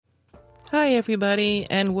Hi, everybody,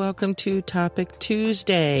 and welcome to Topic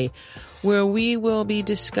Tuesday, where we will be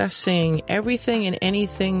discussing everything and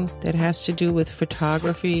anything that has to do with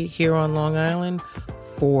photography here on Long Island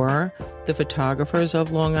for the Photographers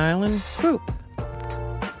of Long Island group.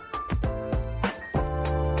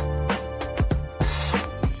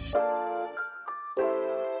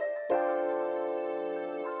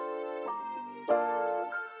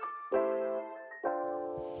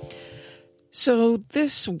 So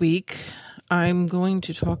this week, I'm going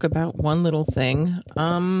to talk about one little thing.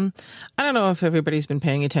 I don't know if everybody's been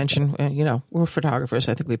paying attention. We're photographers.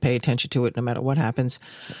 I think we pay attention to it no matter what happens.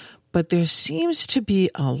 But there seems to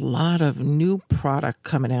be a lot of new product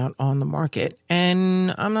coming out on the market.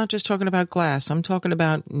 And I'm not just talking about glass. I'm talking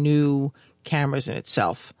about new cameras in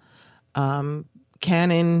itself.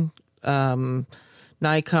 Canon, Nikon,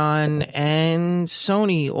 and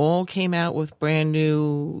Sony all came out with brand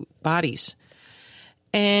new bodies.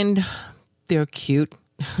 And they're cute,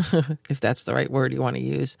 if that's the right word you want to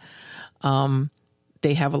use.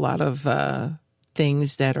 They have a lot of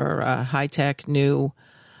things that are high-tech, new.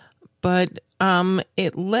 But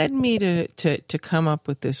it led me to come up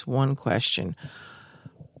with this one question.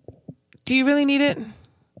 Do you really need it?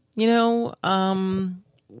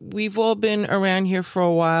 We've all been around here for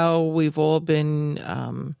a while. We've all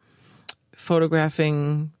been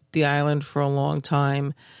photographing the island for a long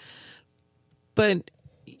time. But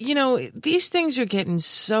these things are getting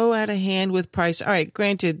so out of hand with price. All right,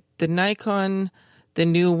 granted, the Nikon, the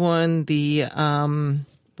new one, the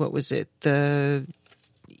what was it? The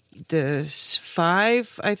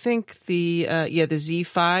 5, I think. The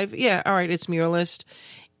Z5. Yeah, all right, it's mirrorless.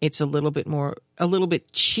 It's a little bit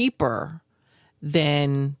cheaper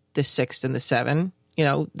than the 6 and the 7.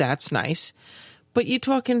 That's nice. But you're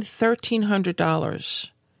talking $1,300,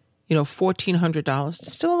 $1,400.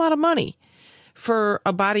 It's still a lot of money for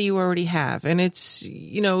a body you already have. And it's,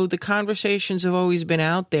 the conversations have always been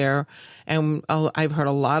out there, and I've heard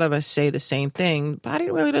a lot of us say the same thing. Body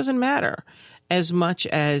really doesn't matter as much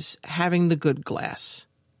as having the good glass.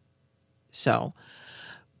 So,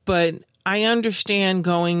 but I understand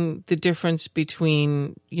the difference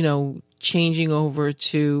between, changing over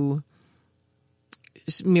to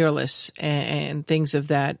mirrorless and things of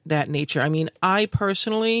that nature. I mean, I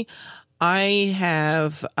personally, I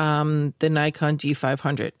have the Nikon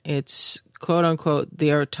D500. It's quote unquote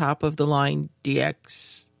their top of the line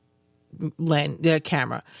DX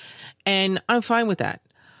camera, and I'm fine with that.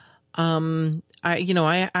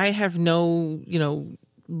 I have no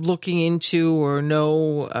looking into or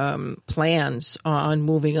no plans on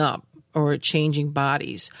moving up or changing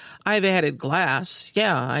bodies. I've added glass.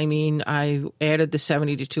 Yeah, I mean, I added the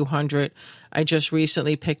 70 to 200. I just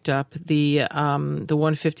recently picked up the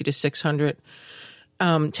 150 to 600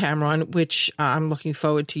 Tamron, which I'm looking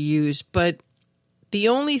forward to use. But the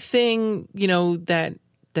only thing,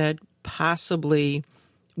 that possibly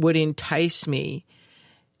would entice me,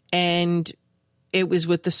 and it was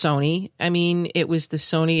with the Sony. I mean, it was the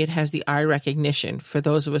Sony. It has the eye recognition for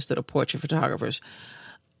those of us that are portrait photographers.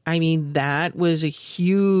 I mean, that was a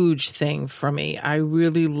huge thing for me. I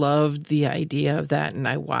really loved the idea of that, and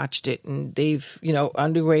I watched it, and they've,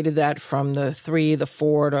 upgraded that from the 3, the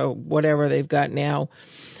 4 to whatever they've got now.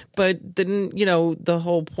 But then, the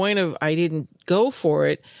whole point of I didn't go for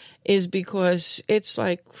it is because it's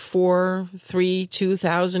like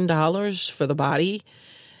 $2,000 for the body.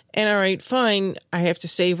 And all right, fine, I have to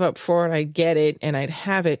save up for it. I'd get it and I'd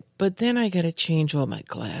have it, but then I got to change all my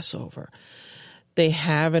glass over. They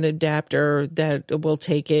have an adapter that will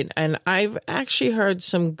take it, and I've actually heard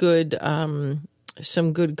some good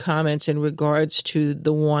comments in regards to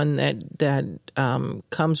the one that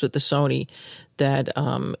comes with the Sony, that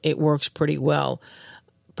it works pretty well.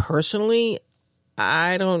 Personally,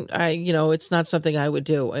 it's not something I would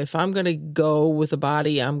do. If I'm going to go with a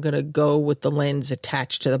body, I'm going to go with the lens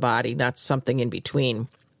attached to the body, not something in between.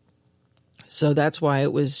 So that's why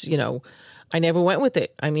it was, I never went with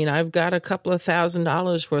it. I mean, I've got a couple of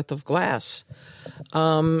 $1,000 worth of glass.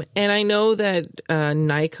 And I know that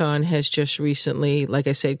Nikon has just recently, like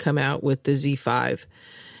I said, come out with the Z5.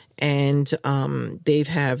 And they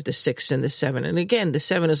have the 6 and the 7. And again, the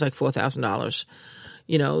 7 is like $4,000.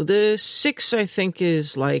 The 6, I think,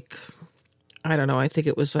 is like, I don't know, I think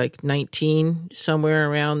it was like 19,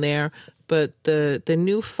 somewhere around there. But the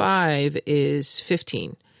new 5 is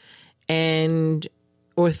 15.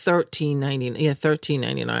 Or $13.99. Yeah,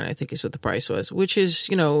 $13.99, I think is what the price was, which is,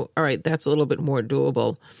 all right, that's a little bit more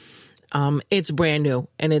doable. It's brand new,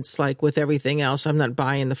 and it's like with everything else, I'm not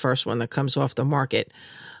buying the first one that comes off the market.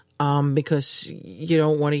 because you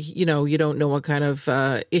don't want to, you don't know what kind of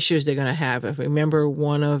issues they're going to have. I remember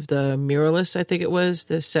one of the mirrorless, I think it was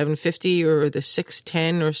the 750 or the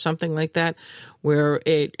 610 or something like that, where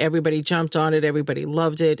everybody jumped on it, everybody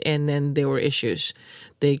loved it, and then there were issues.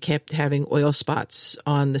 They kept having oil spots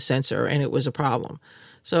on the sensor, and it was a problem.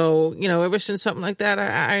 So, ever since something like that,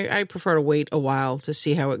 I prefer to wait a while to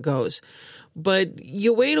see how it goes. But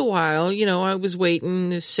you wait a while, I was waiting,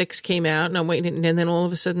 the 6 came out, and I'm waiting, and then all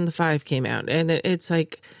of a sudden the 5 came out. And it's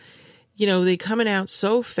like, they coming out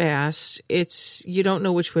so fast, you don't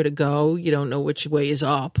know which way to go, you don't know which way is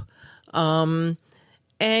up. And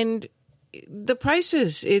the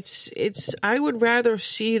prices, I would rather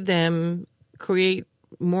see them create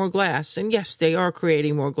more glass. And yes, they are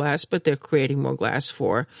creating more glass, but they're creating more glass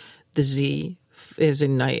for the Z, as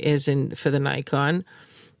in for the Nikon,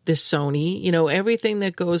 the Sony, everything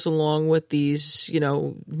that goes along with these,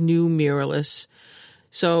 new mirrorless.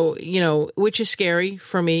 So, which is scary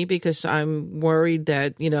for me because I'm worried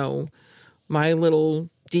that, my little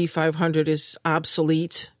D500 is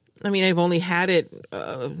obsolete. I mean, I've only had it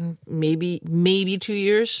maybe 2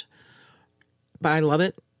 years, but I love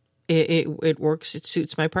it. It works. It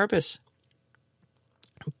suits my purpose.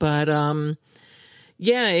 But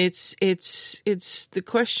yeah, it's the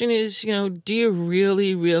question is, do you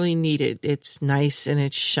really, really need it? It's nice and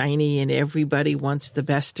it's shiny and everybody wants the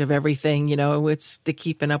best of everything. It's the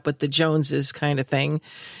keeping up with the Joneses kind of thing.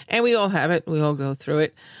 And we all have it. We all go through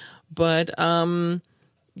it. But, you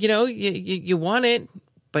want it,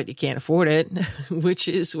 but you can't afford it, which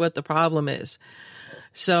is what the problem is.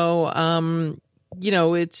 So,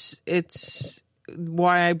 it's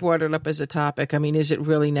why I brought it up as a topic. I mean, is it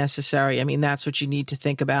really necessary? I mean, that's what you need to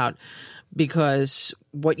think about, because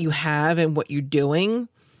what you have and what you're doing,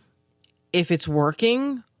 if it's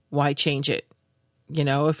working, why change it?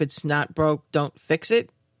 If it's not broke, don't fix it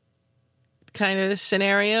kind of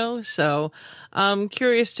scenario. So I'm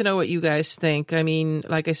curious to know what you guys think. I mean,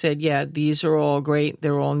 like I said, yeah, these are all great.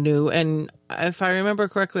 They're all new. And if I remember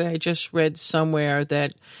correctly, I just read somewhere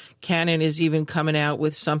that Canon is even coming out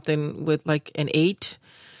with something with like an 8.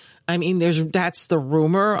 I mean, that's the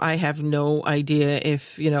rumor. I have no idea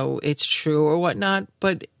if, it's true or whatnot,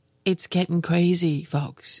 but it's getting crazy,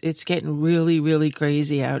 folks. It's getting really, really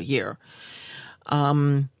crazy out here,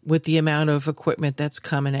 with the amount of equipment that's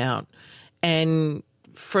coming out. And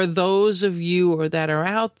for those of you that are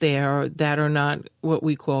out there that are not what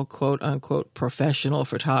we call quote unquote professional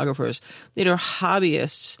photographers, that are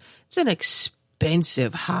hobbyists, it's an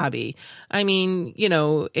expensive hobby. I mean,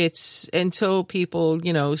 it's until people,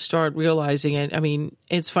 start realizing it. I mean,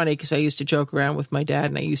 it's funny because I used to joke around with my dad,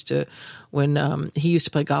 and when he used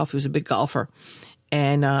to play golf, he was a big golfer.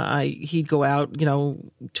 And he'd go out,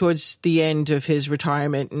 towards the end of his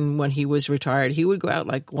retirement. And when he was retired, he would go out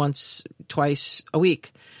like twice a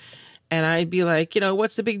week. And I'd be like,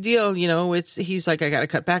 what's the big deal? He's like, I got to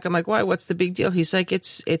cut back. I'm like, why? What's the big deal? He's like,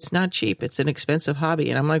 it's not cheap. It's an expensive hobby.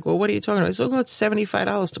 And I'm like, well, what are you talking about? He's like, well, it's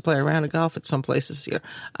 $75 to play a round of golf at some places here.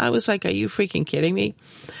 I was like, are you freaking kidding me?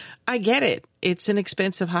 I get it. It's an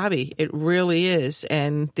expensive hobby. It really is.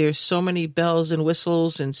 And there's so many bells and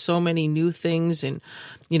whistles and so many new things. And,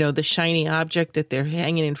 the shiny object that they're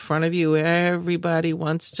hanging in front of you, everybody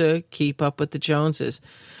wants to keep up with the Joneses.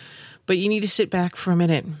 But you need to sit back for a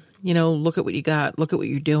minute. Look at what you got. Look at what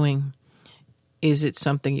you're doing. Is it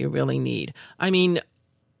something you really need? I mean,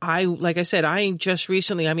 like I said, I just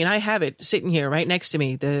recently, I have it sitting here right next to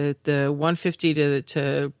me, the 150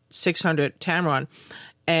 to 600 Tamron.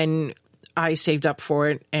 And I saved up for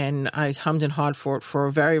it, and I hummed and hawed for it for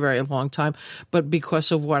a very, very long time. But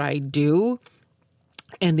because of what I do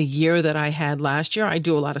and the year that I had last year, I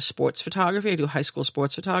do a lot of sports photography. I do high school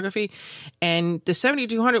sports photography. And the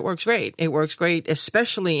 7200 works great. It works great,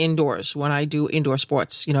 especially indoors when I do indoor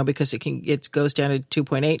sports, because it goes down to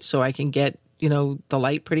 2.8, so I can get, the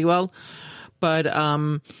light pretty well. But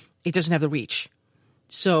it doesn't have the reach.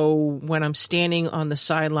 So when I'm standing on the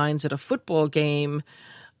sidelines at a football game,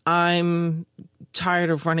 I'm tired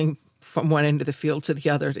of running from one end of the field to the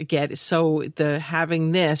other to get it. So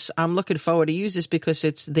having this, I'm looking forward to use this because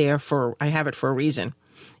it's there I have it for a reason.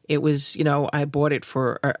 It was, I bought it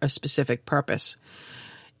for a specific purpose.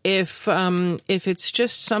 If it's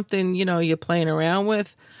just something, you're playing around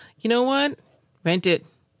with, you know what? Rent it.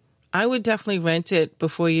 I would definitely rent it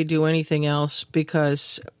before you do anything else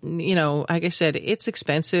because, like I said, it's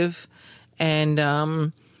expensive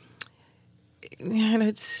and,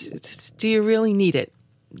 do you really need it?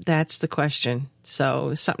 That's the question.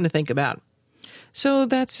 So something to think about. So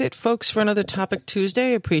that's it, folks, for another Topic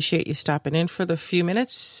Tuesday. I appreciate you stopping in for the few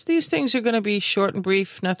minutes. These things are going to be short and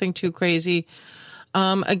brief, nothing too crazy.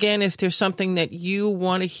 Again, if there's something that you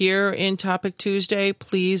want to hear in Topic Tuesday,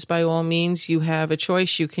 please, by all means, you have a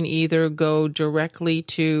choice. You can either go directly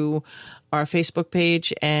to our Facebook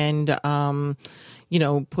page and,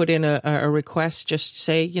 put in a request, just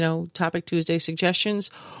say, Topic Tuesday suggestions.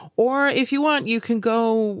 Or if you want, you can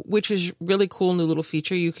go, which is really cool, new little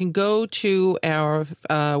feature. You can go to our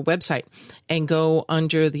website and go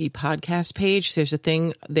under the podcast page. There's a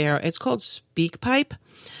thing there. It's called SpeakPipe.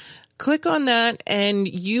 Click on that and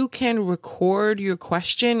you can record your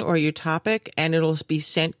question or your topic and it'll be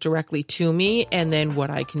sent directly to me. And then what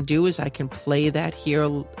I can do is I can play that here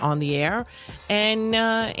on the air and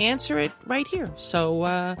answer it right here.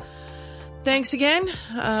 So thanks again.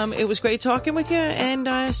 It was great talking with you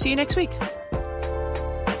and see you next week.